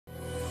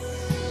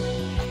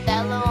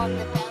Othello on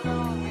the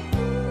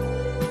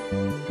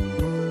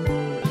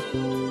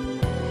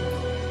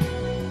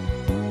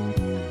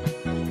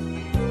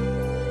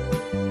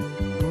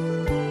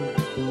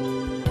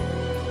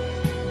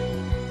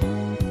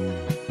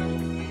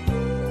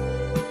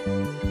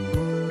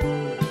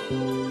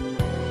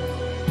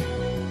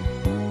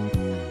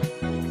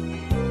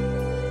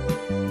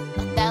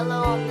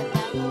Othello on the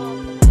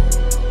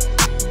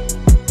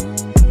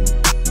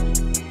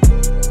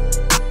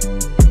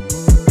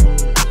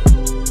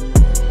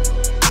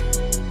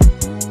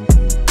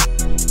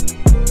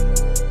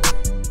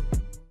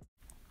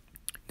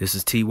This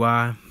is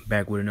TY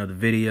back with another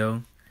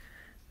video.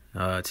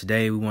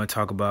 Today we want to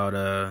talk about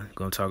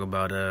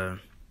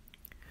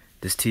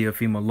this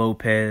Teofimo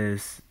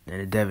Lopez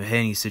and the Devin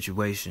Haney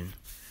situation.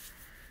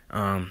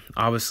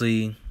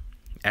 Obviously,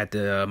 at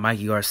the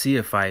Mikey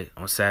Garcia fight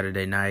on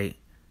Saturday night,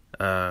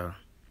 Devin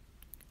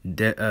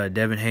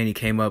Haney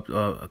came up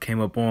on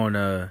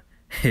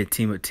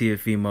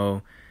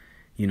Teofimo,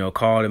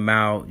 called him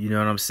out, you know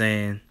what I'm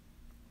saying,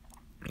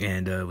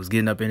 and was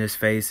getting up in his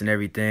face and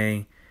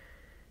everything.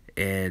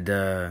 And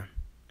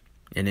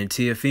then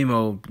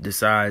Teofimo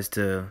decides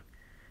to,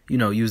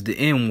 use the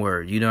N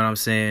word, you know what I'm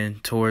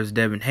saying, towards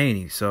Devin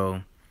Haney.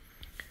 So,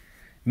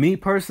 me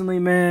personally,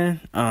 man,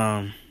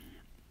 I'm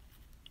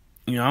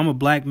a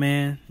black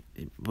man,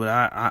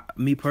 but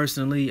me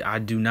personally, I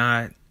do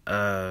not,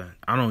 I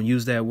don't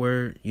use that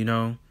word,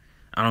 I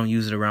don't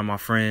use it around my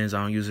friends.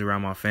 I don't use it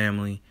around my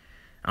family.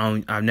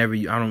 I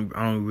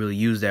don't really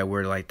use that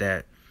word like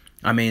that.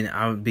 I mean,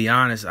 I'll be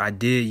honest, I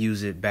did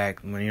use it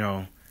back when,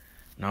 when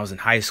I was in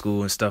high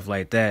school and stuff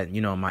like that,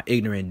 my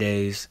ignorant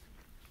days.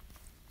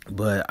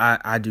 But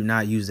I do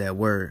not use that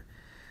word.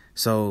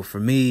 So to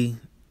me,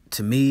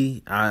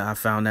 I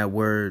found that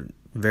word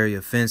very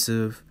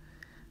offensive.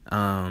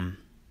 And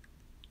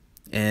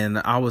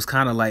I was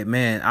kind of like,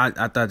 man,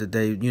 I thought that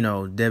they,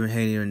 Devin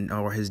Haney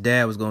or his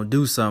dad was going to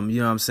do something, you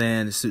know what I'm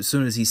saying, as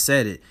soon as he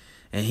said it.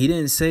 And he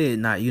didn't say it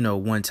not,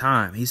 one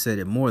time. He said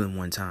it more than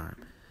one time.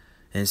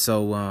 And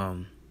so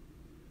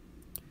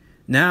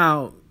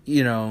now,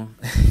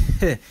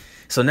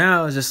 so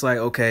now it's just like,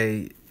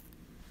 okay,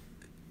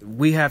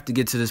 we have to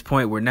get to this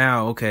point where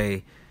now,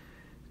 okay,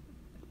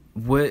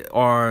 what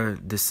are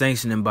the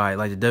sanctioning body,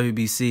 like the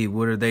WBC,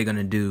 what are they going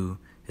to do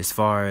as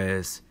far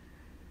as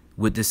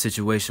with this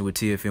situation with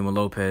Teofimo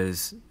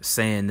Lopez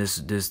saying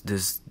this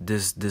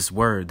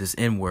word, this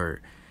N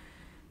word?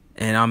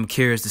 And I'm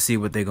curious to see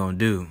what they're going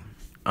to do.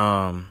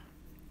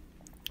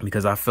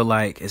 Because I feel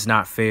like it's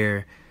not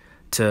fair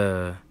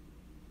to,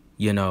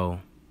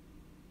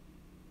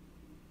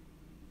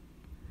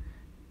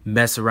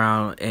 mess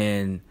around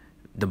and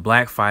the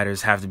black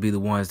fighters have to be the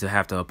ones that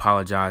have to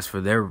apologize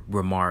for their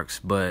remarks.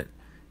 But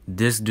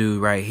this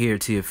dude right here,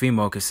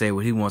 Teofimo, can say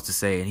what he wants to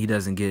say, and he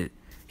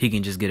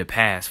can just get a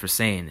pass for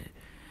saying it.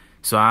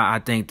 So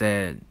I think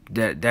that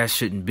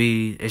shouldn't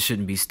be, it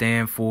shouldn't be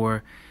stand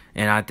for.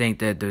 And I think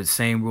that the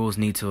same rules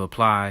need to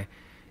apply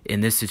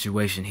in this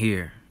situation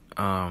here.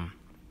 And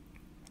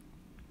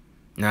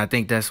I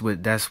think that's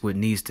what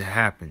needs to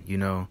happen.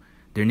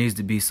 There needs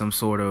to be some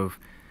sort of,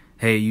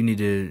 hey, you need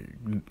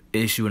to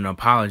issue an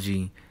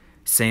apology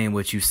saying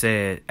what you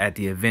said at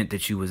the event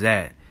that you was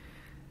at.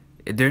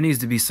 There needs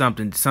to be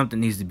something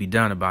needs to be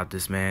done about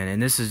this, man.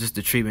 And this is just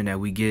the treatment that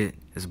we get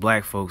as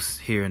black folks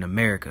here in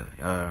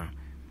America.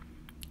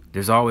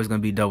 There's always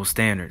going to be double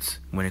standards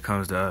when it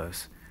comes to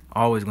us.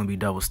 Always going to be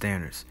double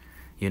standards.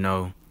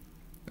 It's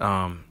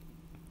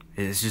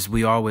just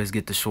we always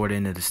get the short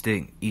end of the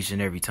stick each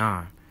and every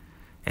time.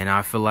 And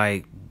I feel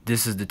like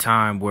this is the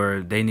time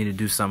where they need to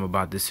do something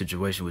about this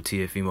situation with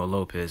Teofimo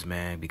Lopez,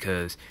 man,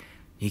 because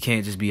he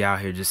can't just be out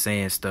here just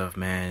saying stuff,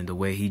 man, the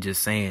way he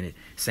just saying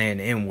the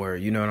N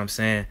word, you know what I'm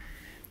saying?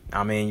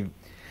 I mean,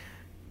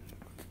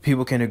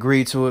 people can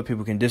agree to it,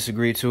 people can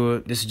disagree to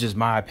it. This is just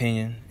my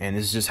opinion, and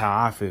this is just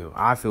how I feel.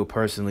 I feel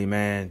personally,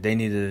 man, they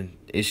need to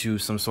issue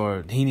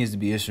he needs to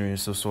be issuing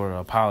some sort of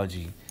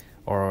apology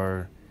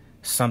or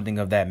something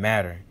of that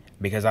matter.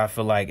 Because I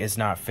feel like it's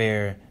not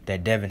fair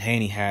that Devin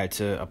Haney had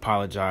to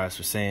apologize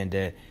for saying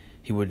that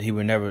he would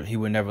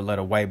never let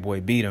a white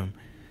boy beat him.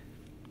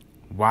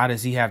 Why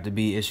does he have to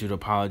be issued an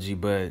apology,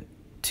 but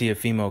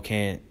Teofimo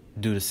can't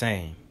do the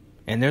same?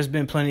 And there's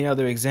been plenty of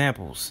other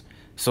examples.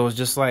 So it's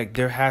just like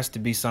there has to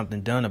be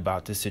something done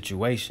about this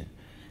situation.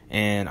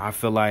 And I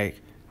feel like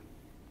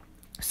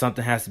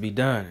something has to be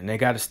done, and they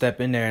got to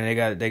step in there,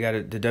 and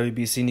the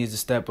WBC needs to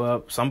step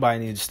up. Somebody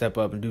needs to step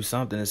up and do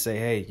something and say,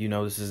 hey,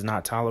 this is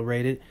not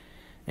tolerated.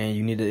 And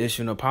you need to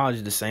issue an apology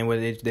the same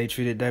way they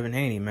treated Devin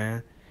Haney,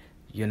 man.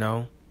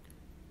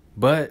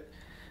 But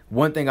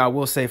one thing I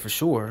will say for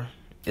sure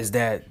is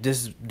that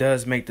this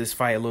does make this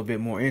fight a little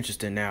bit more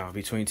interesting now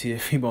between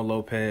Teofimo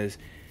Lopez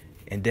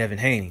and Devin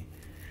Haney.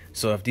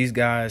 So if these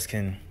guys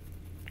can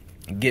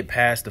get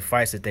past the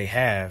fights that they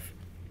have,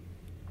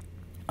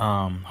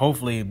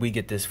 hopefully we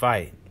get this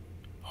fight.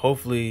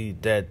 Hopefully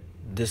that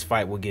this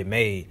fight will get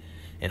made.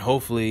 And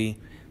hopefully,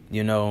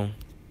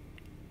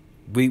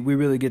 we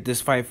really get this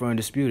fight for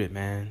Undisputed,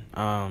 man.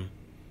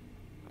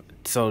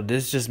 So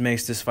this just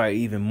makes this fight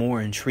even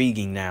more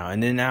intriguing now.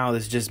 And then now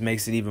this just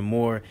makes it even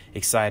more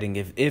exciting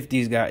if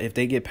these guys, if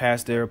they get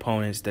past their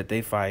opponents that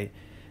they fight.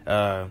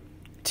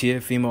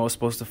 Teofimo is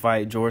supposed to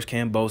fight George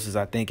Kambosos,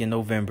 I think, in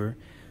November.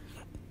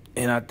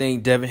 And I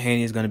think Devin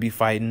Haney is going to be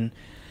fighting.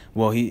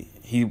 Well,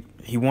 he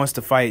wants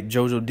to fight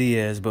Jojo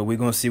Diaz, but we're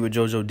going to see what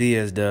Jojo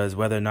Diaz does,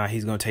 whether or not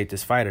he's going to take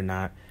this fight or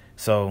not.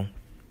 So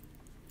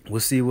we'll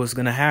see what's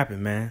going to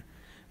happen, man.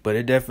 But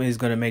it definitely is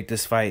going to make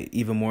this fight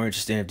even more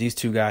interesting if these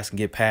two guys can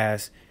get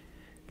past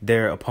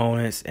their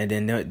opponents, and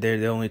then they're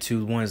the only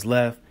two ones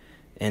left,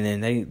 and then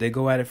they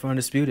go at it for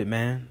undisputed,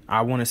 man.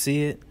 I want to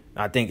see it.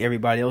 I think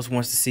everybody else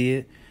wants to see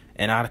it,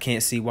 and I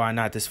can't see why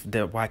not this.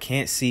 I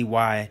can't see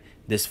why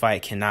this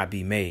fight cannot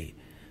be made.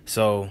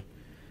 So,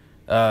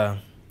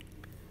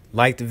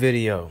 like the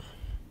video,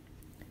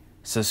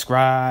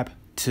 subscribe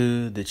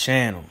to the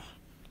channel,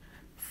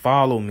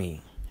 follow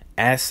me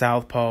at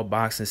Southpaw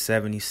Boxing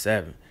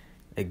 77.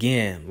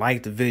 Again,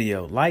 like the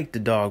video, like the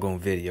doggone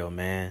video,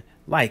 man.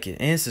 Like it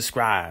and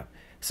subscribe.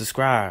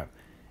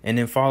 And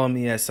then follow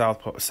me at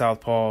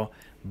Southpaw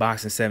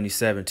Boxing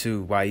 77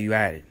 too while you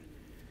at it.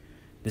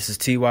 This is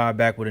TY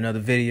back with another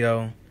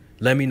video.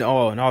 Let me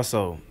know, and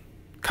also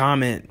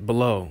comment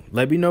below.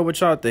 Let me know what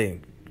y'all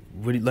think.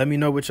 Let me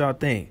know what y'all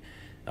think.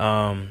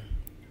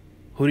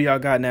 Who do y'all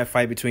got in that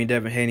fight between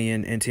Devin Haney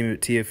and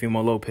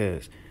Teofimo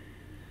Lopez?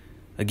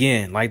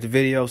 Again, like the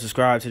video,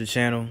 subscribe to the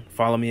channel,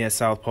 follow me at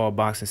Southpaw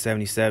Boxing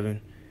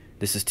 77.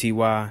 This is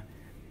TY.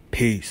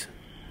 Peace.